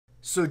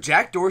So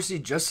Jack Dorsey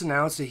just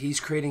announced that he's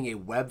creating a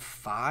Web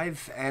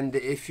 5, and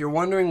if you're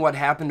wondering what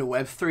happened to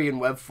Web 3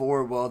 and Web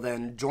 4, well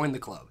then join the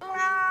club.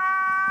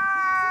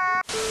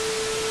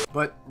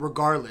 But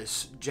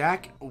regardless,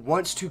 Jack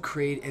wants to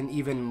create an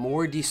even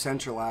more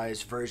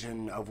decentralized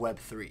version of Web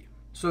 3.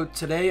 So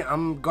today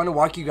I'm going to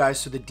walk you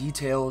guys through the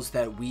details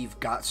that we've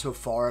got so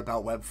far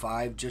about Web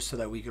 5, just so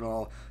that we can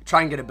all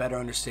try and get a better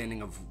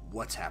understanding of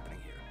what's happening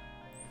here.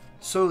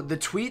 So the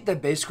tweet that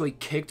basically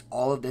kicked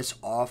all of this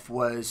off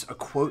was a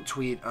quote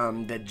tweet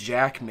that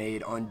Jack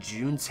made on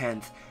June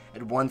 10th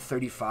at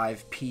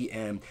 1:35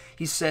 p.m.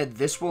 He said,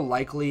 "This will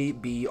likely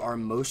be our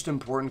most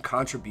important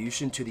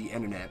contribution to the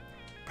internet.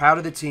 Proud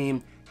of the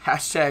team,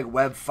 hashtag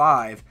Web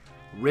 5,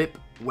 RIP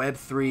Web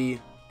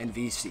 3 and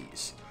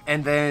VCs."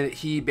 And then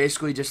he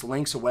basically just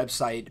links a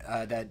website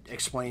that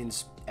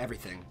explains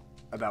everything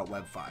about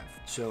Web 5.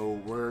 So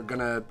we're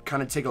gonna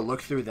kind of take a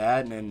look through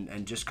that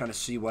and just kind of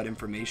see what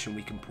information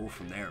we can pull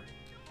from there.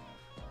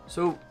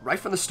 So right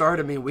from the start,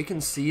 I mean, we can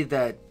see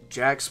that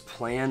Jack's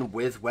plan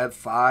with Web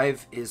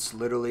 5 is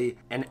literally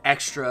an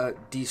extra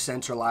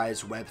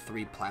decentralized Web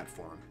 3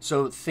 platform.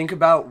 So think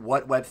about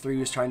what Web 3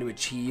 was trying to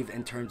achieve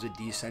in terms of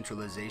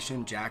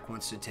decentralization. Jack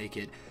wants to take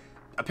it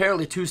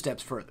apparently 2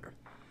 steps further.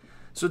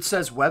 So it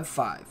says Web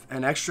 5,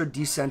 an extra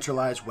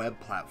decentralized web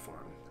platform.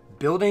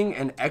 Building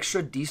an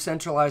extra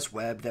decentralized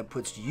web that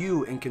puts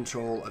you in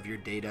control of your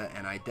data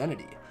and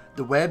identity.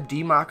 The web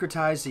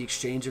democratized the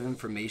exchange of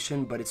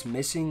information, but it's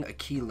missing a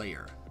key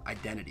layer,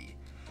 identity.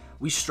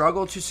 We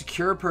struggle to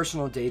secure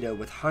personal data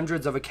with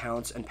hundreds of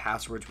accounts and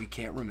passwords we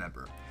can't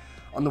remember.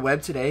 On the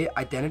web today,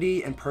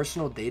 identity and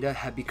personal data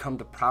have become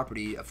the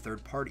property of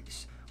third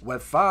parties.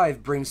 Web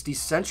 5 brings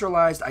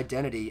decentralized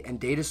identity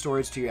and data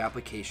storage to your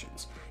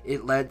applications.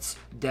 It lets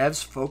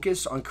devs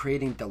focus on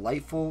creating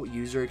delightful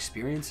user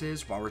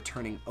experiences while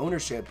returning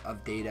ownership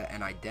of data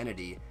and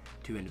identity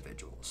to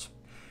individuals.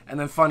 And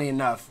then funny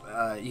enough,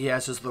 he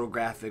has this little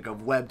graphic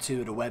of Web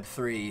 2 to Web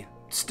 3,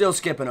 still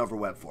skipping over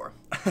Web 4.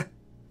 So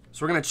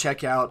we're going to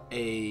check out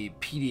a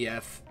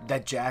PDF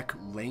that Jack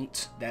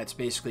linked that's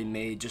basically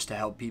made just to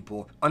help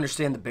people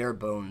understand the bare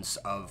bones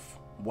of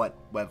what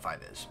Web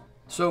 5 is.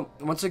 So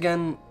once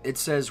again, it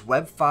says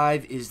Web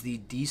 5 is the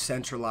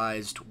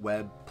decentralized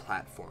web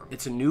platform.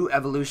 It's a new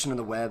evolution of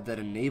the web that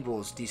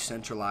enables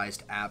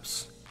decentralized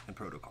apps and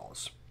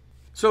protocols.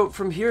 So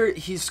from here,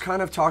 he's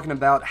kind of talking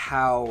about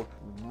how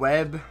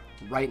web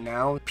right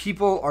now,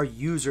 people are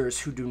users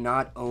who do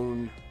not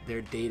own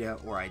their data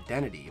or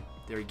identity.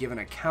 They're given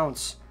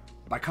accounts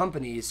by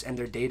companies and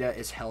their data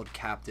is held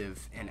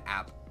captive in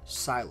app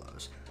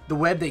silos. The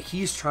web that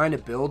he's trying to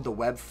build, the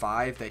Web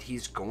 5 that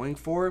he's going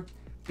for,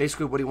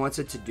 basically what he wants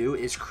it to do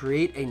is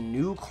create a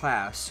new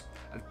class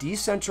of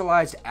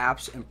decentralized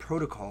apps and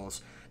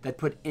protocols that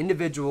put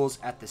individuals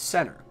at the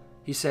center.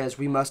 He says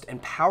we must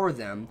empower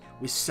them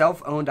with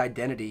self-owned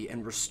identity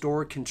and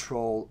restore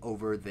control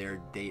over their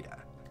data.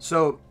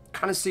 So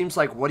kind of seems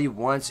like what he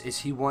wants is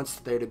he wants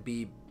there to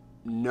be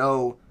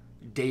no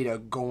data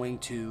going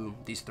to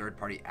these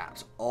third-party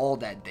apps. All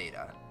that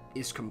data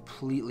is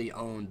completely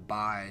owned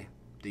by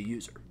the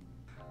user.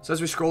 So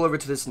as we scroll over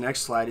to this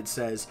next slide, it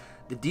says,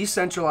 the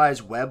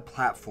decentralized web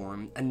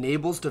platform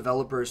enables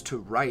developers to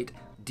write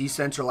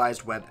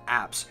decentralized web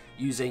apps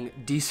using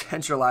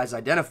decentralized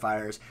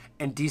identifiers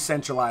and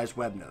decentralized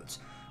web nodes,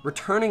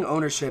 returning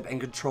ownership and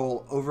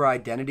control over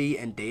identity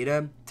and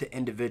data to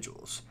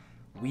individuals.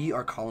 We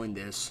are calling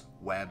this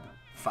Web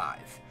 5.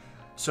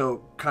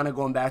 So kind of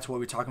going back to what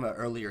we were talking about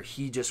earlier,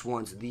 he just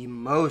wants the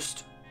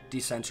most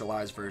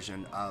decentralized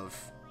version of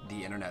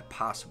the internet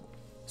possible.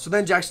 So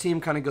then Jack's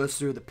team kind of goes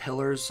through the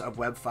pillars of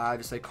Web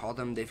 5, as they call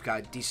them. They've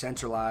got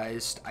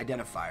decentralized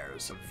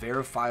identifiers,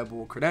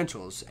 verifiable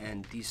credentials,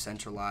 and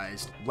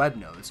decentralized web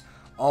nodes,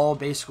 all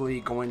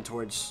basically going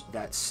towards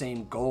that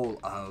same goal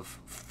of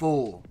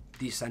full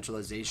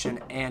decentralization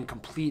and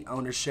complete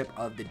ownership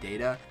of the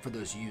data for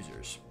those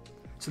users.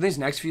 So these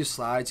next few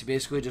slides, he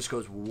basically just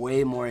goes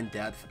way more in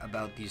depth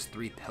about these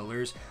 3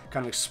 pillars,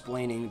 kind of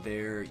explaining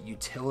their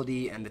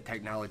utility and the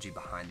technology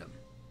behind them.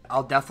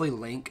 I'll definitely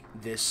link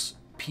this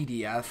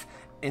PDF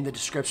in the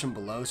description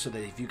below so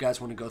that if you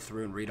guys want to go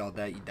through and read all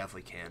that, you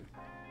definitely can.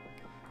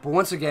 But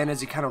once again,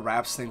 as he kind of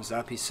wraps things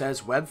up, he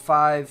says Web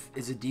 5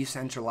 is a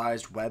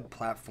decentralized web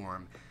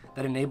platform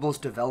that enables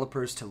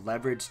developers to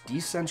leverage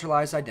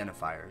decentralized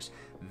identifiers,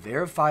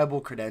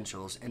 verifiable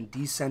credentials, and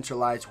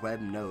decentralized web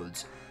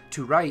nodes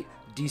to write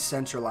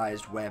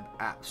decentralized web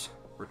apps,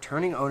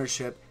 returning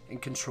ownership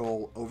and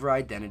control over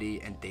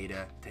identity and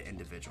data to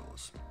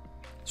individuals.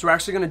 So we're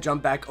actually going to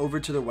jump back over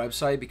to their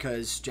website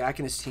because Jack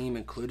and his team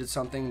included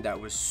something that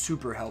was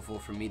super helpful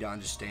for me to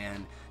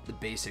understand the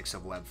basics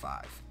of Web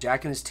 5.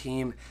 Jack and his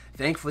team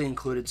thankfully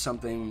included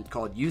something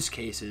called use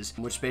cases,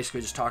 which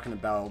basically just talking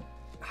about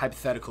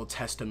hypothetical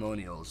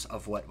testimonials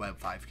of what Web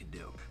 5 can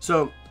do.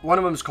 So one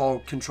of them is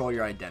called Control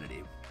Your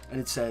Identity, and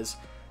it says,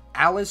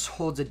 Alice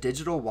holds a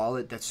digital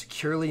wallet that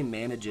securely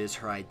manages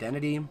her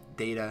identity,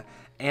 data,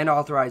 and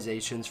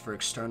authorizations for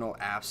external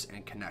apps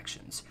and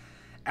connections.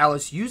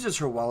 Alice uses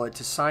her wallet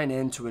to sign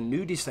in to a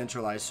new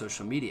decentralized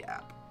social media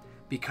app.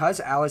 Because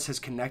Alice has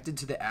connected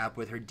to the app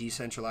with her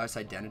decentralized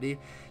identity,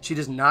 she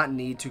does not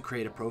need to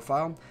create a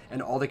profile,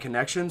 and all the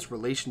connections,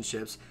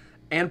 relationships,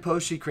 and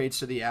posts she creates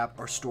to the app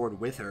are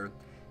stored with her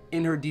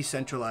in her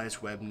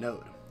decentralized web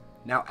node.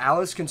 Now,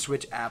 Alice can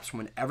switch apps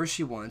whenever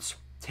she wants,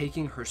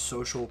 taking her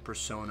social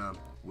persona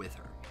with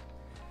her.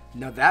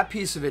 Now, that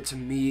piece of it to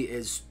me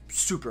is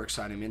super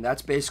exciting. I mean,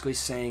 that's basically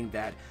saying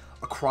that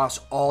across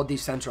all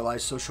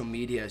decentralized social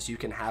medias, you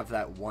can have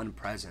that one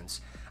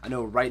presence. I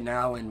know right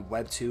now in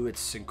Web 2,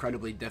 it's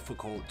incredibly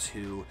difficult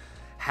to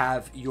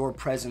have your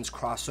presence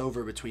cross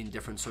over between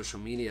different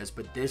social medias,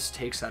 but this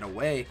takes that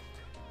away.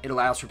 It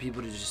allows for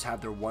people to just have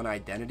their one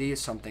identity,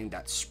 something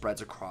that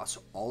spreads across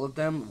all of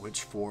them,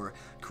 which for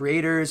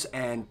creators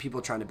and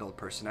people trying to build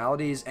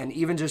personalities, and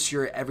even just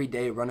your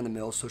everyday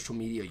run-of-the-mill social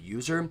media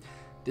user,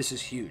 this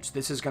is huge.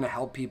 This is going to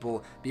help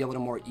people be able to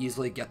more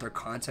easily get their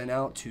content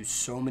out to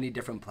so many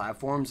different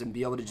platforms and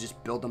be able to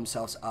just build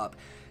themselves up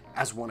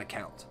as one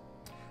account.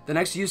 The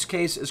next use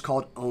case is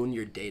called Own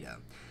Your Data.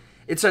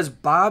 It says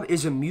Bob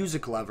is a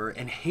music lover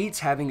and hates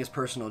having his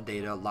personal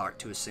data locked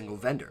to a single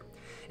vendor.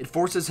 It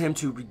forces him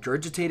to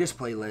regurgitate his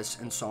playlists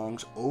and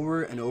songs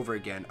over and over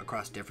again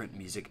across different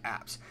music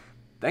apps.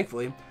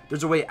 Thankfully,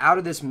 there's a way out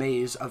of this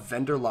maze of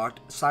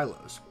vendor-locked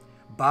silos.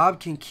 Bob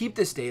can keep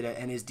this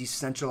data in his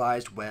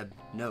decentralized web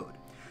node.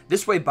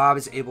 This way, Bob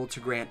is able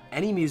to grant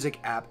any music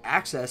app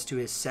access to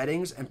his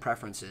settings and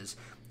preferences,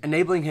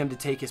 enabling him to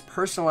take his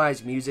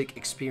personalized music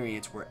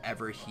experience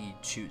wherever he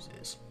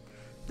chooses.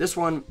 This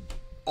one,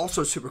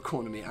 also super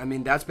cool to me. I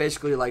mean, that's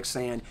basically like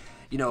saying,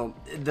 you know,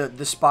 the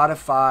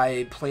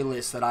Spotify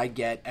playlist that I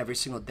get every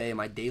single day in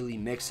my daily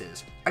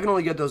mixes, I can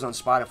only get those on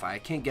Spotify. I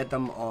can't get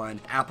them on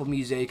Apple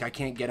Music. I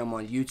can't get them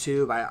on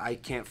YouTube. I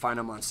can't find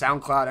them on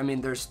SoundCloud. I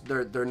mean,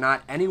 they're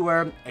not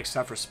anywhere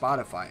except for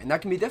Spotify. And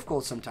that can be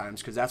difficult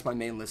sometimes because that's my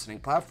main listening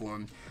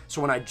platform. So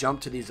when I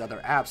jump to these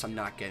other apps, I'm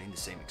not getting the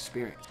same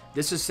experience.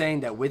 This is saying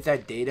that with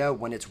that data,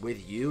 when it's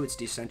with you, it's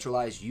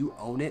decentralized, you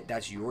own it,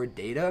 that's your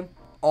data.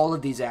 All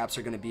of these apps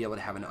are going to be able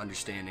to have an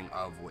understanding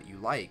of what you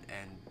like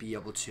and be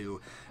able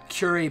to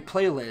curate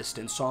playlists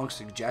and song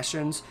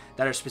suggestions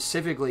that are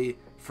specifically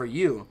for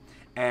you.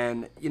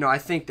 And, you know, I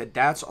think that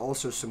that's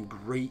also some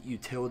great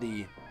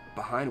utility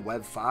behind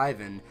Web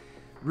 5 and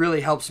really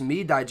helps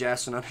me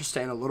digest and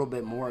understand a little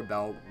bit more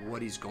about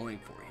what he's going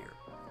for here.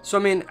 So,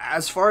 I mean,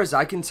 as far as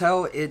I can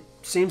tell, it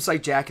seems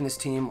like Jack and his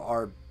team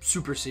are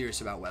super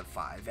serious about Web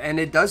 5, and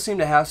it does seem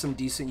to have some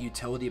decent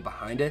utility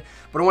behind it,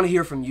 but I want to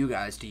hear from you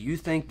guys. Do you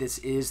think this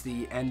is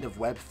the end of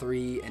Web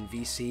 3 and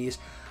VCs?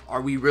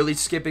 Are we really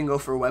skipping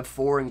over Web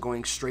 4 and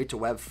going straight to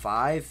Web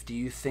 5? Do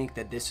you think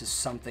that this is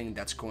something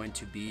that's going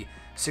to be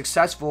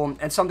successful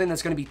and something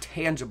that's going to be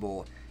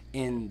tangible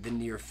in the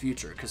near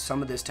future? Because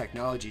some of this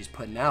technology is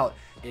putting out,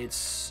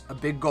 it's a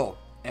big goal.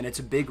 And it's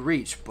a big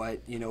reach, but,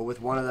 you know, with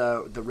one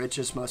of the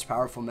richest, most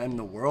powerful men in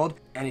the world,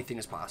 anything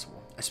is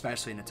possible,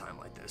 especially in a time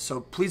like this.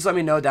 So please let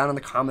me know down in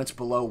the comments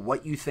below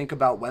what you think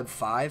about Web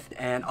 5,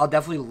 and I'll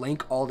definitely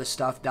link all the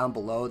stuff down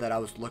below that I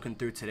was looking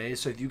through today.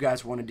 So if you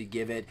guys wanted to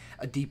give it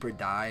a deeper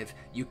dive,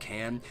 you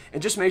can.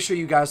 And just make sure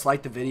you guys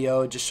like the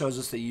video. It just shows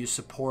us that you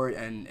support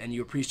and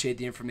you appreciate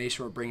the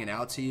information we're bringing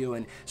out to you.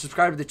 And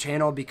subscribe to the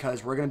channel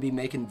because we're going to be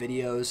making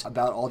videos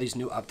about all these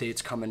new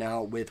updates coming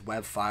out with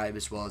Web 5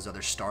 as well as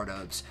other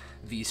startups,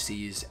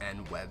 VCs,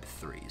 and Web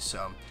 3.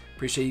 So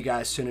appreciate you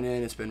guys tuning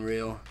in. It's been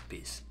real.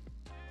 Peace.